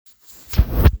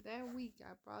that week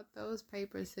I brought those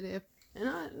papers to them, and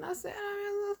I said,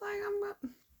 I was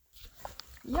like,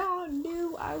 y'all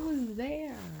knew I was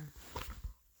there.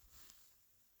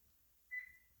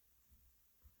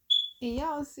 And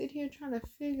y'all sit here trying to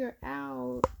figure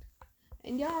out,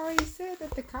 and y'all already said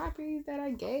that the copy that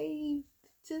I gave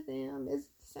to them is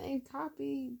the same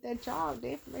copy that y'all,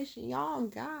 the information y'all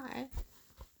got.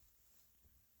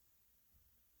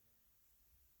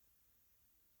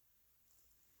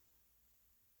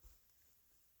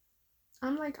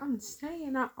 I'm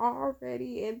saying I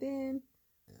already, and then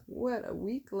what, a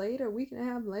week and a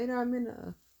half later, I'm in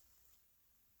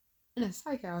a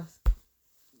psych house.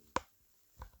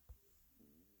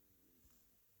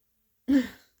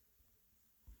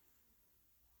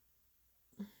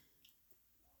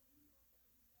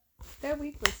 That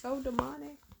week was so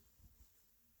demonic.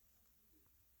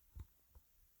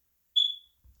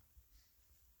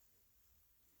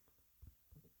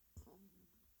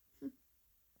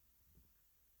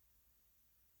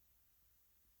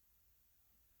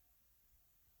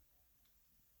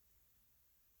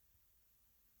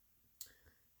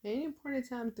 At any point in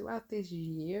time throughout this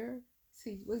year,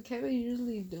 see, what Kevin's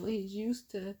usually doing, he's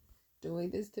used to doing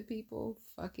this to people,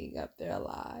 fucking up their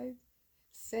lives,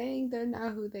 saying they're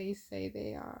not who they say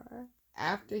they are,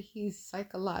 after he's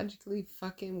psychologically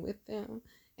fucking with them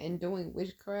and doing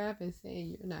witchcraft and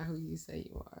saying you're not who you say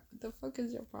you are. What the fuck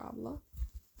is your problem?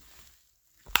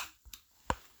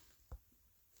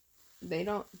 They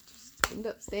don't just end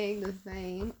up staying the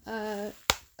same.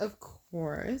 Of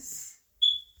course.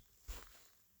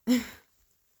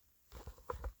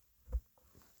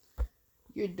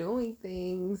 You're doing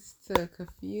things to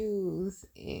confuse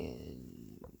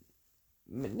and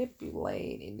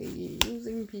manipulate, and then you're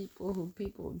using people who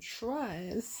people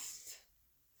trust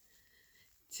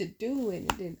to do it,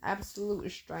 and then absolute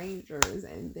strangers,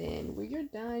 and then when you're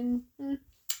done,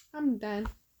 I'm done,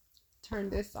 turn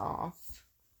this off,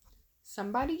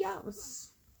 somebody else.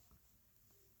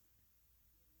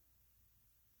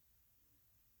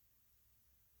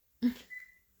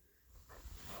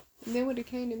 And then when it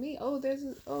came to me, let's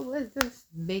just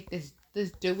make this,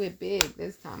 let's do it big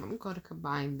this time. I'm going to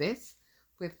combine this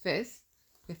with this,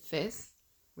 with this,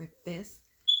 with this,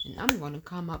 and I'm going to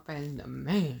come up as the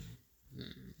man.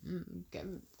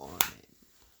 Kevin Foreman.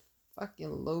 Fucking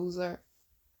loser.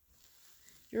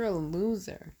 You're a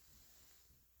loser.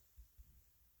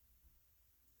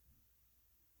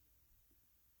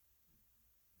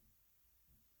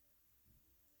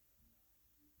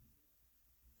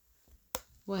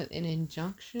 What, an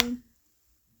injunction?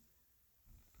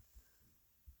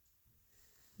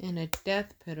 And a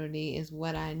death penalty is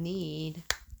what I need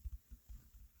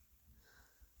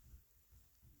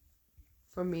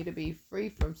for me to be free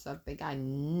from something I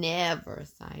never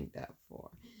signed up for.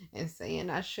 And saying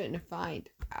I shouldn't find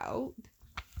out.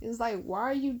 It's like, why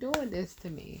are you doing this to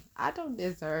me? I don't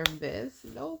deserve this.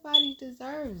 Nobody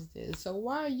deserves this. So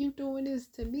why are you doing this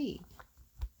to me?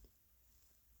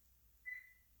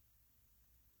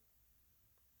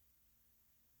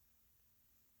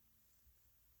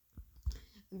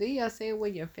 Then y'all saying,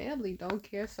 well, your family don't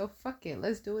care, so fuck it.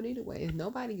 Let's do it anyway.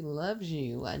 Nobody loves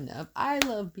you enough. I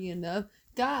love me enough.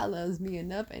 God loves me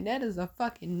enough. And that is a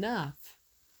fucking enough.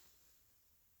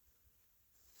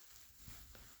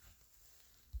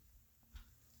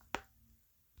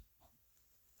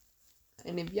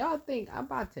 And if y'all think I'm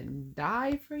about to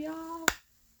die for y'all,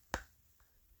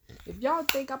 if y'all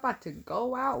think I'm about to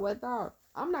go out without,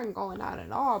 I'm not going out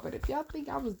at all, but if y'all think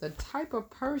I was the type of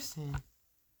person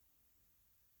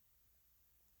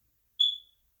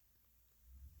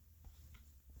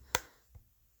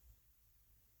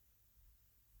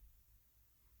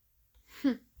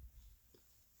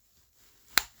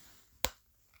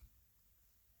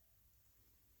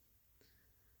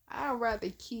I'd rather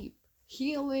keep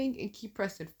healing and keep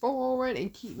pressing forward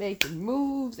and keep making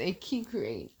moves and keep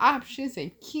creating options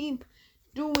and keep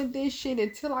doing this shit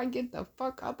until I get the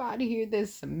fuck up out of here than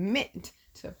submit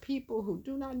to people who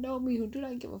do not know me, who do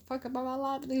not give a fuck about my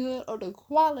livelihood or the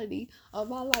quality of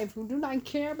my life, who do not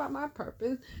care about my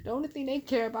purpose. The only thing they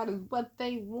care about is what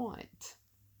they want.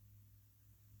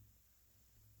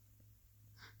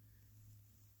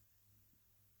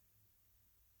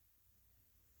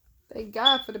 Thank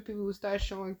God for the people who start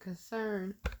showing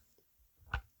concern.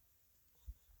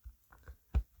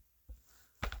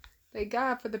 Thank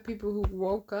God for the people who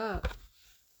woke up.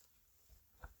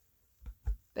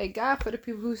 Thank God for the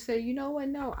people who say, you know what,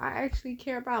 no, I actually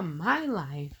care about my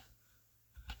life.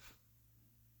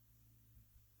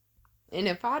 And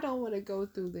if I don't want to go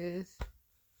through this,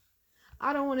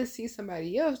 I don't want to see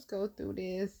somebody else go through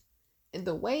this. And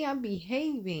the way I'm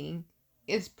behaving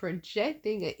is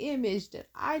projecting an image that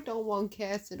I don't want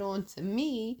casted onto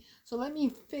me. So let me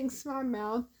fix my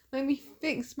mouth. Let me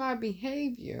fix my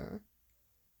behavior.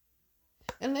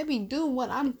 And let me do what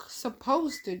I'm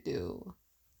supposed to do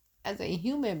as a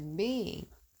human being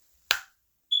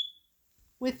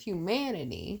with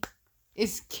humanity,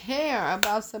 is care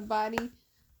about somebody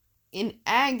in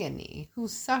agony,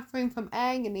 who's suffering from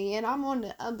agony, and I'm on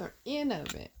the other end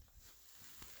of it.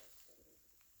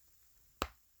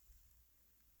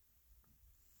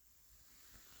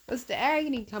 What's the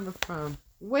agony coming from?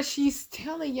 What she's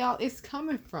telling y'all is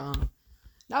coming from.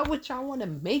 Not what y'all want to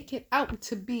make it out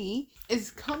to be.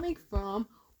 Is coming from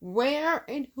where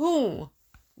and who.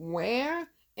 Where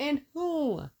and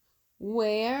who.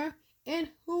 Where and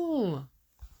who.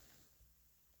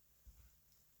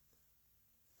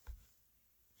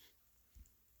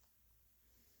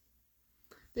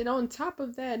 Then on top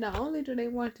of that, not only do they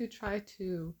want to try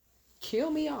to kill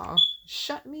me off,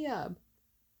 shut me up,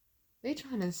 they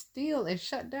trying to steal and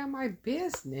shut down my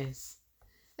business.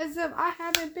 As if I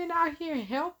haven't been out here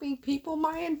helping people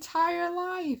my entire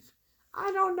life.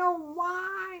 I don't know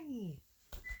why.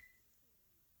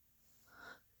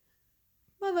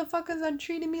 Motherfuckers are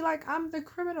treating me like I'm the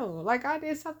criminal, like I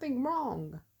did something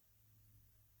wrong.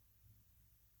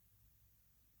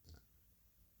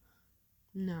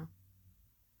 No.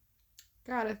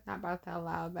 God is not about to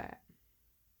allow that.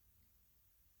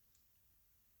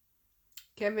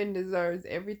 Kevin deserves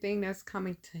everything that's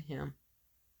coming to him.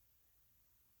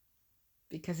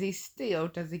 Because he still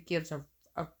doesn't give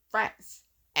a rat's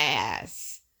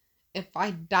ass if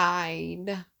I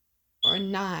died or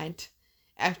not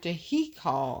after he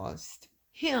caused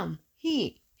he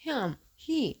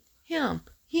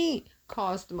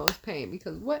caused the most pain.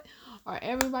 Because what are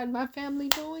everybody in my family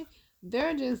doing?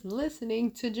 They're just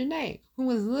listening to Janae,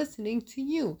 who is listening to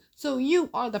you. So you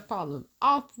are the problem.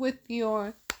 Off with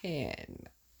your head.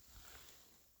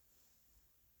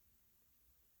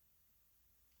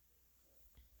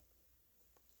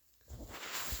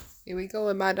 Here we go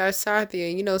with my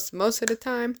Darsarthia. You know, most of the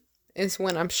time it's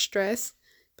when I'm stressed.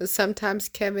 But sometimes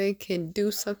Kevin can do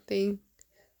something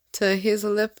to his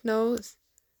lymph nodes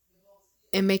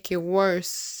and make it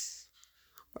worse.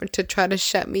 Or to try to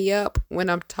shut me up when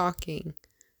I'm talking.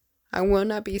 I will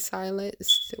not be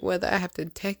silenced, whether I have to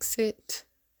text it,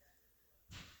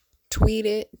 tweet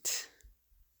it,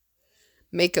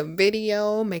 make a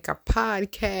video, make a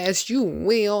podcast. You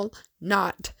will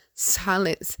not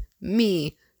silence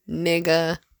me,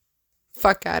 nigga.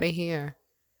 Fuck out of here.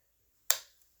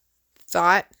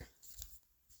 Thought.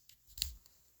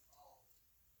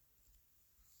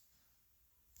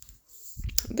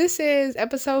 This is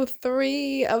episode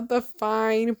 3 of the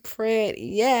Fine Print.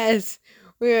 Yes,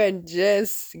 we are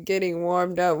just getting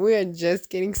warmed up. We are just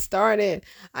getting started.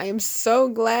 I am so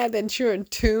glad that you're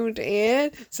tuned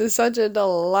in to such a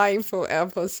delightful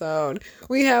episode.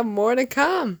 We have more to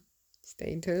come.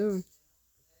 Stay tuned.